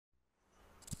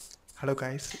Hello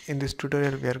guys, in this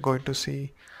tutorial we are going to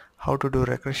see how to do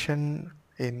regression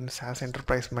in SAS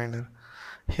Enterprise Miner.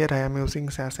 Here I am using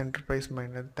SAS Enterprise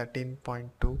Miner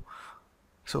 13.2.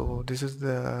 So this is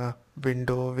the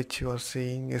window which you are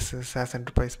seeing is a SAS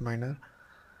Enterprise Miner.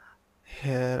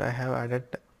 Here I have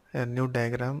added a new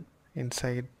diagram.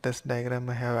 Inside this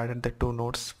diagram I have added the two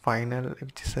nodes, final,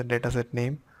 which is a dataset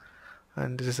name,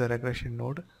 and this is a regression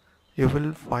node. You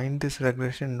will find this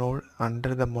regression node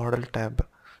under the model tab.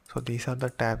 So these are the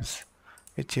tabs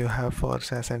which you have for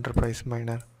SAS Enterprise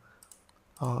Miner.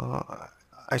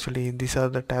 Actually these are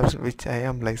the tabs which I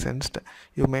am licensed.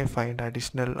 You may find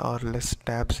additional or less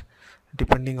tabs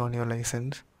depending on your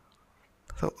license.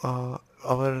 So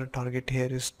our target here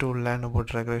is to learn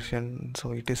about regression,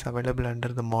 so it is available under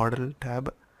the model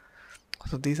tab.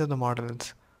 So these are the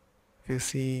models. If you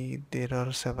see, there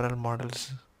are several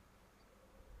models.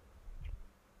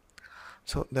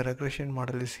 So the regression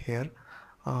model is here.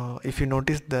 If you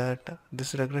notice that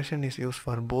this regression is used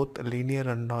for both linear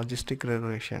and logistic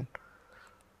regression.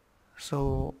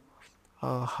 So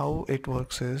how it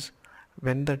works is,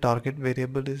 when the target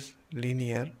variable is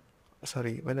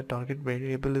when the target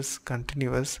variable is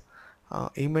continuous,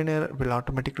 eminer will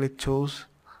automatically choose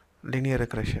linear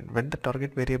regression. When the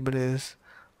target variable is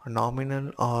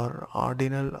nominal or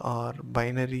ordinal or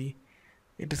binary,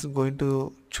 it is going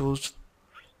to choose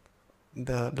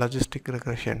the logistic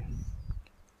regression.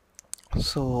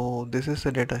 So this is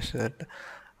the data set.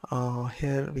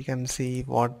 Here we can see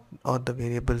what are the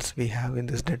variables we have in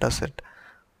this data set.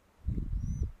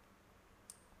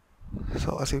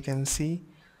 So as you can see,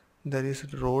 there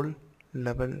is role,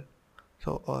 level.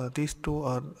 So these two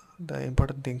are the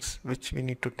important things which we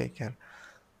need to take care.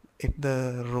 If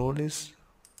the role is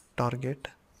target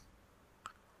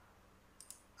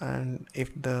and if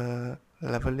the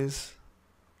level is,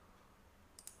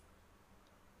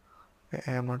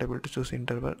 I am not able to choose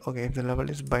interval. Okay, if the level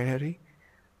is binary,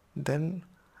 then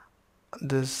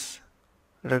this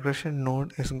regression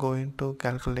node is going to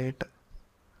calculate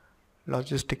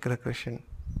logistic regression.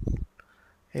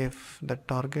 If the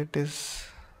target is,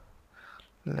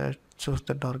 let's choose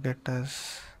the target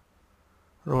as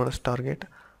role as target,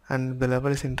 and the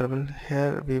level is interval,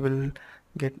 here we will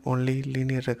get only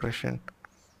linear regression.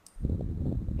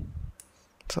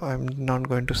 So I'm not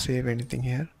going to save anything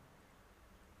here.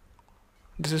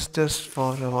 This is just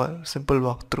for our simple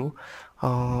walkthrough.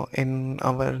 In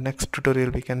our next tutorial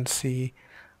we can see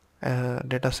a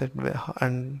dataset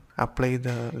and apply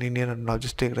the linear and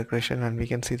logistic regression, and we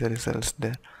can see the results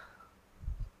there.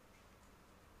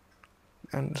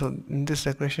 And so in this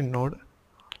regression node,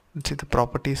 let's see the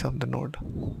properties of the node.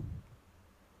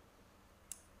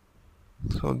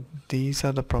 So these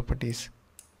are the properties.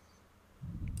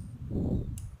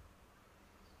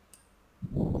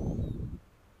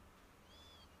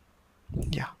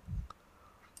 Yeah.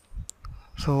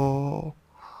 So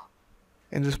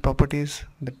in this properties,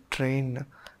 the train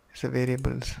is the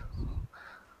variables.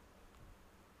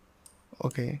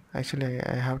 Okay, actually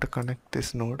I have to connect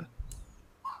this node.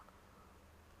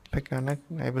 If I connect,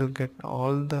 I will get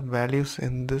all the values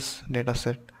in this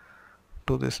dataset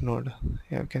to this node.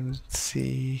 You can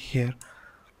see here.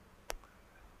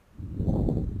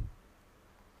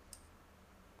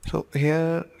 So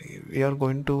here we are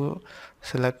going to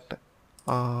select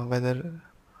whether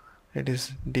it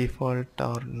is default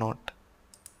or not,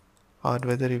 or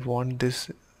whether you want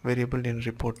this variable in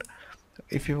report.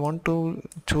 If you want to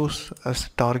choose as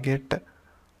target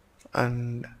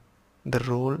and the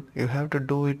role, you have to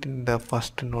do it in the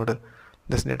first node,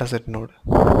 this dataset node.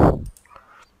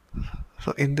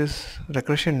 So in this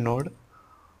regression node,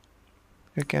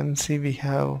 you can see we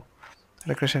have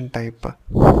regression type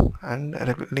and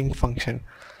link function.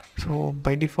 So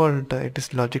by default it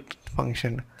is logic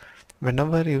function.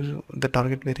 Whenever the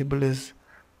target variable is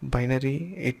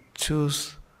binary, it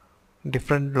choose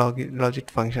different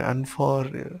logic function, and for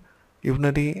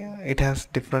unary it has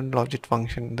different logic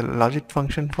function. The logic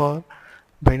function for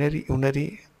binary,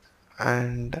 unary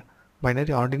and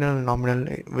binary, ordinal and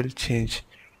nominal will change.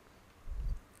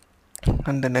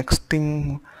 And the next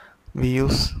thing we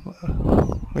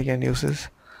can use is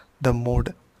the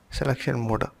mode, selection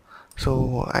mode.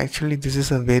 So actually this is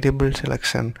a variable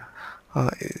selection.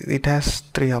 It has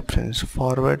three options: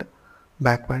 forward,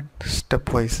 backward,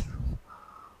 stepwise.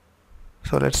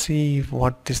 So let's see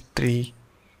what these three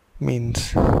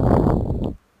means.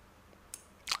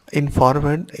 In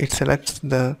forward, it selects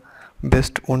the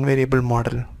best one variable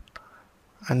model,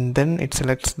 and then it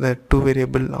selects the two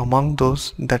variable among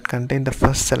those that contain the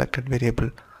first selected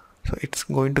variable. So it's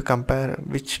going to compare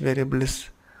which variable is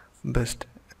best.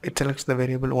 It selects the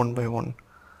variable one by one.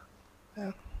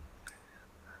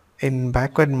 in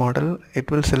backward model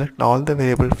it will select all the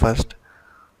variable first,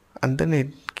 and then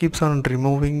it keeps on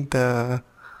removing the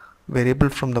variable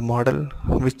from the model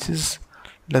which is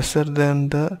lesser than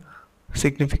the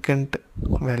significant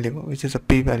value, which is a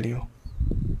p value.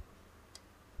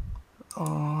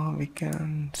 We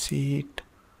can see it.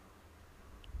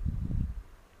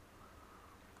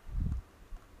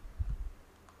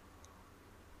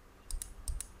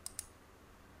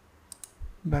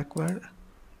 Backward.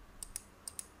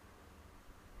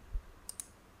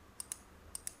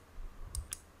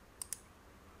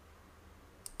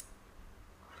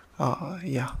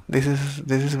 Yeah, this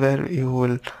is where you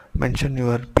will mention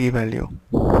your p value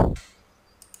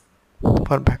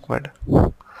for backward.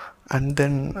 And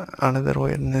then another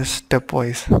one is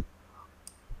stepwise.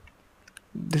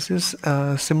 This is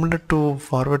similar to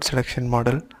forward selection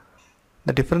model.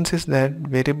 The difference is that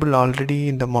variable already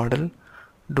in the model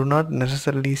do not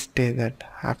necessarily stay that.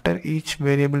 After each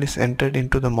variable is entered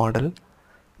into the model,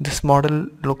 this model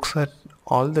looks at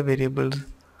all the variables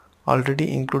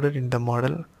already included in the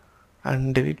model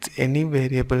and deletes any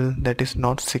variable that is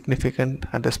not significant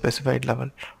at the specified level.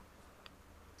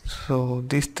 So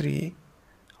these three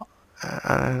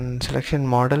and selection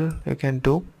model you can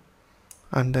do,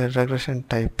 and the regression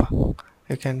type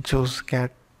you can choose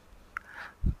cat,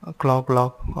 clock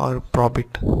log or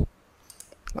probit.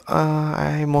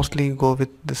 I mostly go with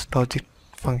this logic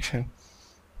function.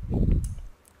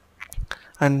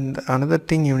 And another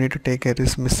thing you need to take care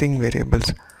is missing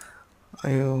variables.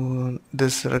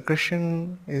 This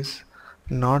regression is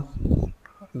not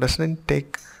doesn't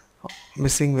take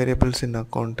missing variables in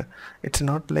account. It's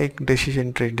not like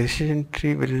decision tree. Decision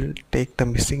tree will take the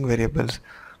missing variables,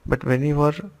 but when you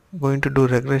are going to do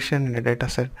regression in a data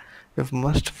set, you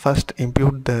must first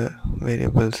impute the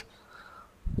variables.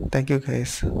 Thank you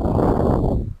guys.